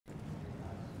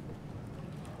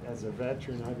As a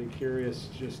veteran, I'd be curious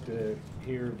just to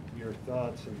hear your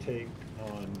thoughts and take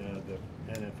on the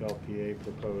NFLPA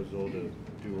proposal to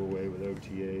do away with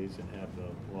OTAs and have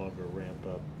the longer ramp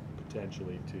up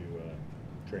potentially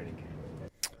to training camp.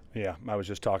 Yeah, I was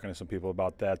just talking to some people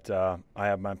about that. I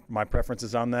have my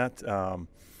preferences on that.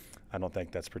 I don't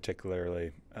think that's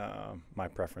particularly my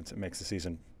preference. It makes the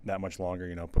season that much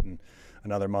longer, putting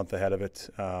another month ahead of it.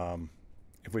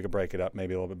 If we could break it up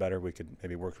maybe a little bit better, we could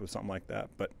maybe work with something like that.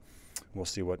 But we'll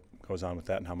see what goes on with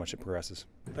that and how much it progresses.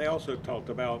 They also talked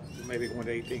about maybe going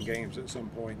to 18 games at some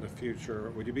point in the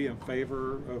future. Would you be in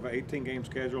favor of an 18-game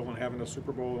schedule and having a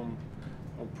Super Bowl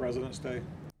on President's Day?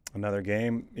 Another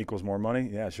game equals more money?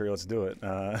 Yeah, sure, let's do it.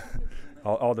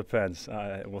 All depends.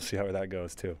 We'll see how that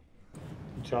goes, too.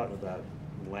 You talked about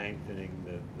lengthening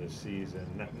the season,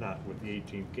 not with the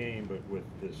 18th game, but with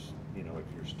this, if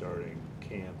you're starting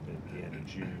camp at the end of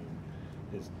June.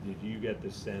 Did you get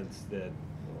the sense that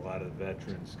a lot of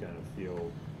veterans kind of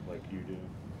feel like you do?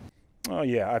 Oh,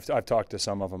 yeah, I've talked to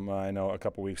some of them. I know a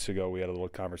couple weeks ago we had a little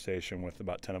conversation with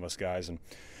about 10 of us guys, and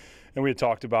we had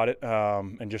talked about it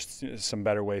and just some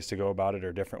better ways to go about it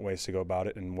or different ways to go about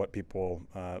it and what people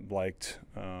liked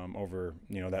over,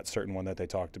 that certain one that they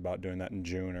talked about doing that in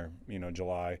June or,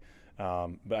 July.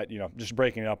 But, just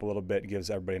breaking it up a little bit gives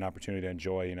everybody an opportunity to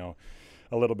enjoy,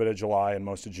 a little bit of July and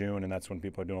most of June, and that's when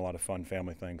people are doing a lot of fun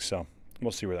family things. So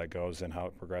we'll see where that goes and how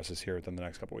it progresses here within the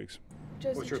next couple of weeks.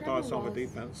 What's your thoughts on the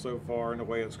defense so far and the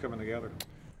way it's coming together?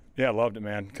 Yeah, I loved it,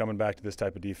 man. Coming back to this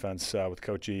type of defense with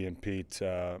Coach E and Pete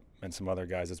and some other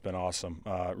guys, it's been awesome.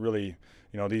 Really,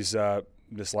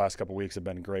 this last couple of weeks have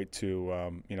been great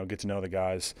to, get to know the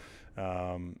guys,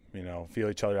 feel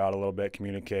each other out a little bit,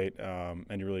 communicate,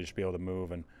 and you really just be able to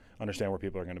move and understand where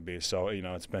people are going to be. So,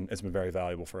 it's been very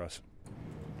valuable for us.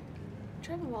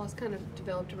 Trevor Wallace kind of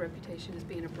developed a reputation as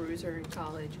being a bruiser in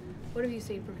college. What have you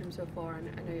seen from him so far? And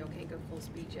I know y'all can't go full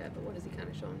speed yet, but what has he kind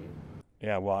of shown you?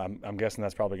 Yeah, well, I'm guessing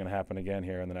that's probably going to happen again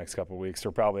here in the next couple of weeks,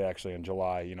 or probably actually in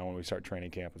July, when we start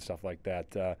training camp and stuff like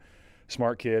that.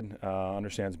 Smart kid,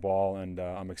 understands ball, and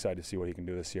I'm excited to see what he can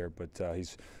do this year. But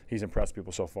he's impressed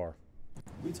people so far.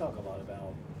 We talk a lot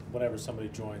about whenever somebody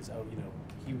joins,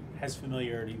 he has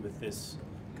familiarity with this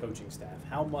coaching staff.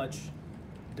 How much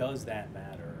does that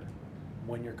matter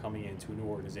when you're coming into a new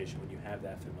organization, when you have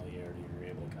that familiarity, you're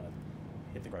able to kind of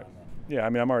hit the ground running? Yeah,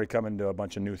 I'm already coming to a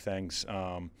bunch of new things.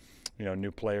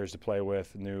 New players to play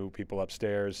with, new people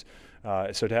upstairs.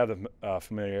 So to have the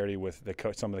familiarity with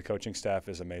some of the coaching staff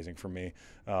is amazing for me.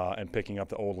 And picking up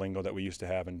the old lingo that we used to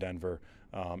have in Denver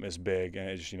is big, and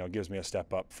it just gives me a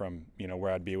step up from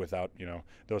where I'd be without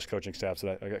those coaching staff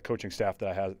that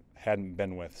I hadn't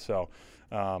been with. So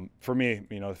for me,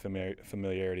 the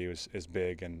familiarity is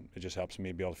big, and it just helps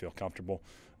me be able to feel comfortable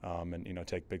and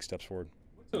take big steps forward.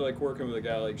 So like working with a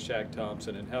guy like Shaq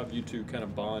Thompson, and how have you two kind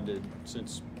of bonded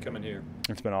since coming here?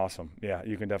 It's been awesome. Yeah,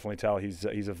 you can definitely tell he's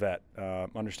a vet,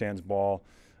 understands ball,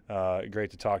 great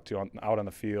to talk to out on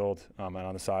the field and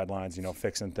on the sidelines,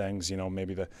 fixing things,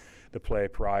 maybe the play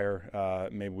prior,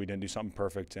 maybe we didn't do something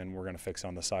perfect and we're going to fix it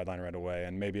on the sideline right away.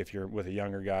 And maybe if you're with a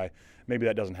younger guy, maybe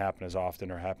that doesn't happen as often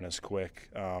or happen as quick,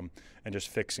 and just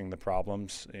fixing the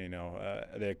problems,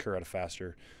 they occur at a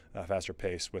faster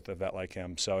pace with a vet like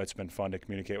him. So it's been fun to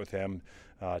communicate with him,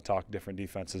 talk different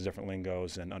defenses, different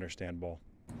lingos, and understand ball.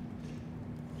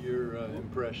 Your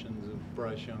impressions of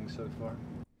Bryce Young so far?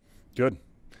 Good.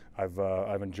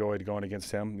 I've enjoyed going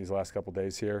against him these last couple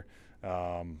days here.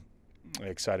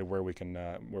 Excited where we can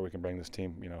bring this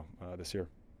team, this year.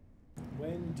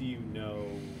 When do you know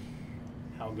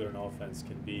how good an offense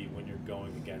can be when you're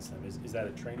going against them? Is that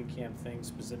a training camp thing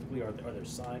specifically? Are there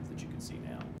signs that you can see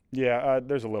now? Yeah,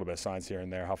 there's a little bit of signs here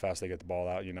and there, how fast they get the ball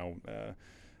out,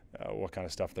 what kind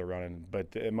of stuff they're running.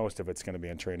 But most of it's going to be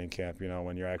in training camp,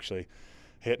 when you're actually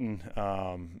hitting,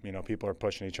 people are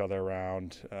pushing each other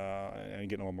around and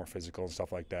getting a little more physical and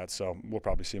stuff like that. So we'll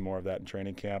probably see more of that in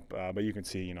training camp. But you can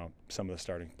see, some of the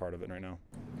starting part of it right now.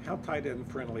 How tight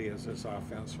end friendly is this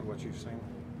offense from what you've seen?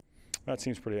 That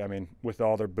seems pretty. With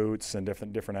all their boots and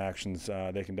different actions,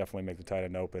 they can definitely make the tight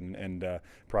end open and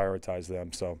prioritize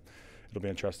them. So it'll be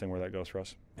interesting where that goes for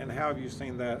us. And how have you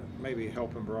seen that maybe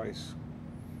helping Bryce?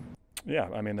 Yeah,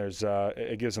 there's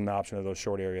it gives them the option of those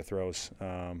short area throws.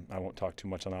 I won't talk too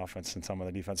much on offense since I'm on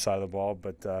the defense side of the ball,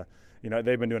 but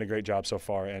they've been doing a great job so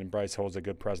far, and Bryce holds a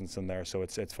good presence in there, so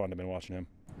it's fun to be watching him.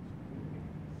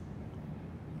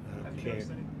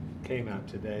 Came out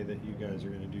today that you guys are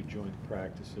going to do joint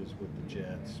practices with the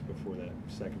Jets before that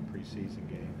second preseason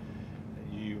game.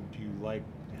 Do you like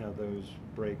how those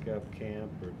break up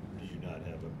camp, or do you not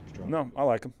have a strong? No, I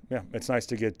like them. Yeah, it's nice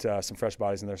to get some fresh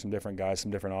bodies in there, some different guys,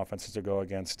 some different offenses to go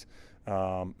against.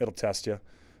 It'll test you,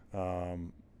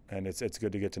 and it's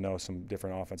good to get to know some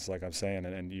different offenses, like I'm saying,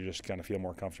 and you just kind of feel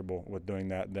more comfortable with doing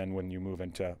that than when you move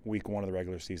into week 1 of the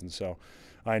regular season. So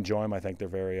I enjoy them. I think they're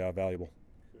very valuable.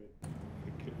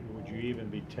 Would you even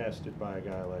be tested by a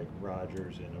guy like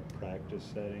Rodgers in a practice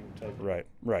setting type?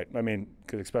 Right. I mean,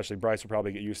 'cause especially Bryce will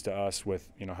probably get used to us with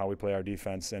how we play our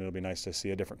defense, and it'll be nice to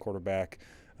see a different quarterback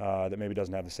that maybe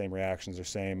doesn't have the same reactions or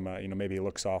same, maybe he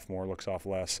looks off more, looks off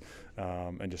less,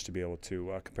 and just to be able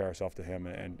to compare ourselves to him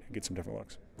and get some different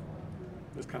looks.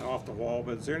 It's kind of off the wall,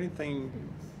 but is there anything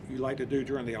you like to do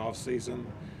during the off season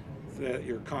that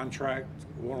your contract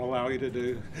won't allow you to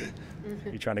do?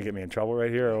 You trying to get me in trouble right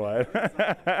here or what?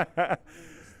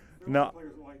 No.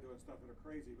 Players like doing stuff that are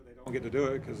crazy, but they don't get to do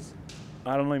it because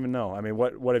I don't even know. I mean,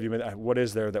 what have you been? What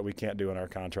is there that we can't do in our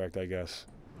contract? I guess.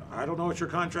 I don't know what your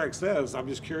contract says. I'm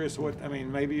just curious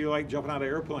maybe you like jumping out of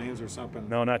airplanes or something.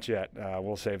 No, not yet.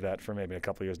 We'll save that for maybe a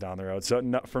couple years down the road. So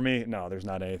no, for me, no, there's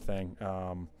not anything.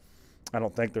 I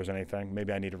don't think there's anything.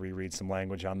 Maybe I need to reread some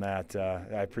language on that.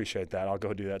 I appreciate that. I'll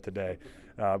go do that today.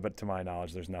 But to my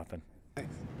knowledge, there's nothing.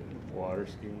 Water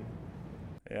skiing?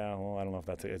 Yeah, well, I don't know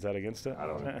if is that against it? I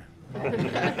don't know.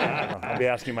 I'll be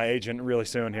asking my agent really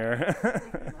soon here.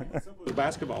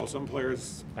 Basketball, some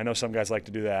players. I know some guys like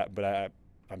to do that, but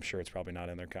I'm sure it's probably not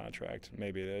in their contract.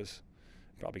 Maybe it is.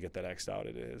 Probably get that X'd out.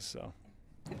 It is. So.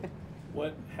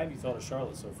 What have you thought of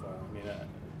Charlotte so far? I mean,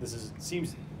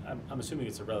 I'm assuming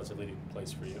it's a relatively new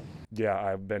place for you. Yeah,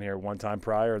 I've been here one time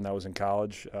prior, and that was in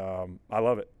college. I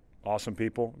love it. Awesome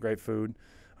people, great food.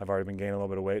 I've already been gaining a little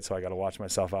bit of weight, so I got to watch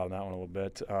myself out on that one a little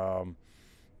bit.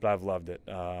 But I've loved it.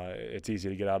 It's easy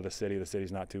to get out of the city. The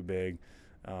city's not too big.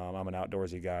 I'm an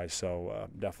outdoorsy guy, so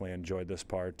definitely enjoyed this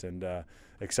part, and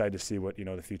excited to see what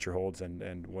the future holds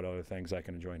and what other things I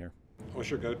can enjoy here. What's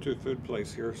your go-to food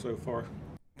place here so far?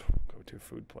 Go-to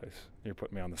food place. You're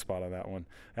putting me on the spot on that one.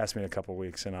 Ask me in a couple of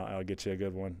weeks, and I'll get you a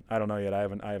good one. I don't know yet. I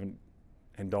haven't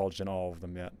indulged in all of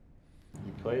them yet.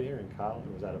 You played here in college?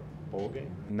 Was that a bowl game?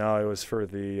 No, it was for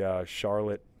the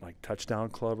Charlotte touchdown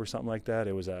club or something like that.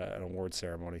 It was an award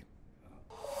ceremony.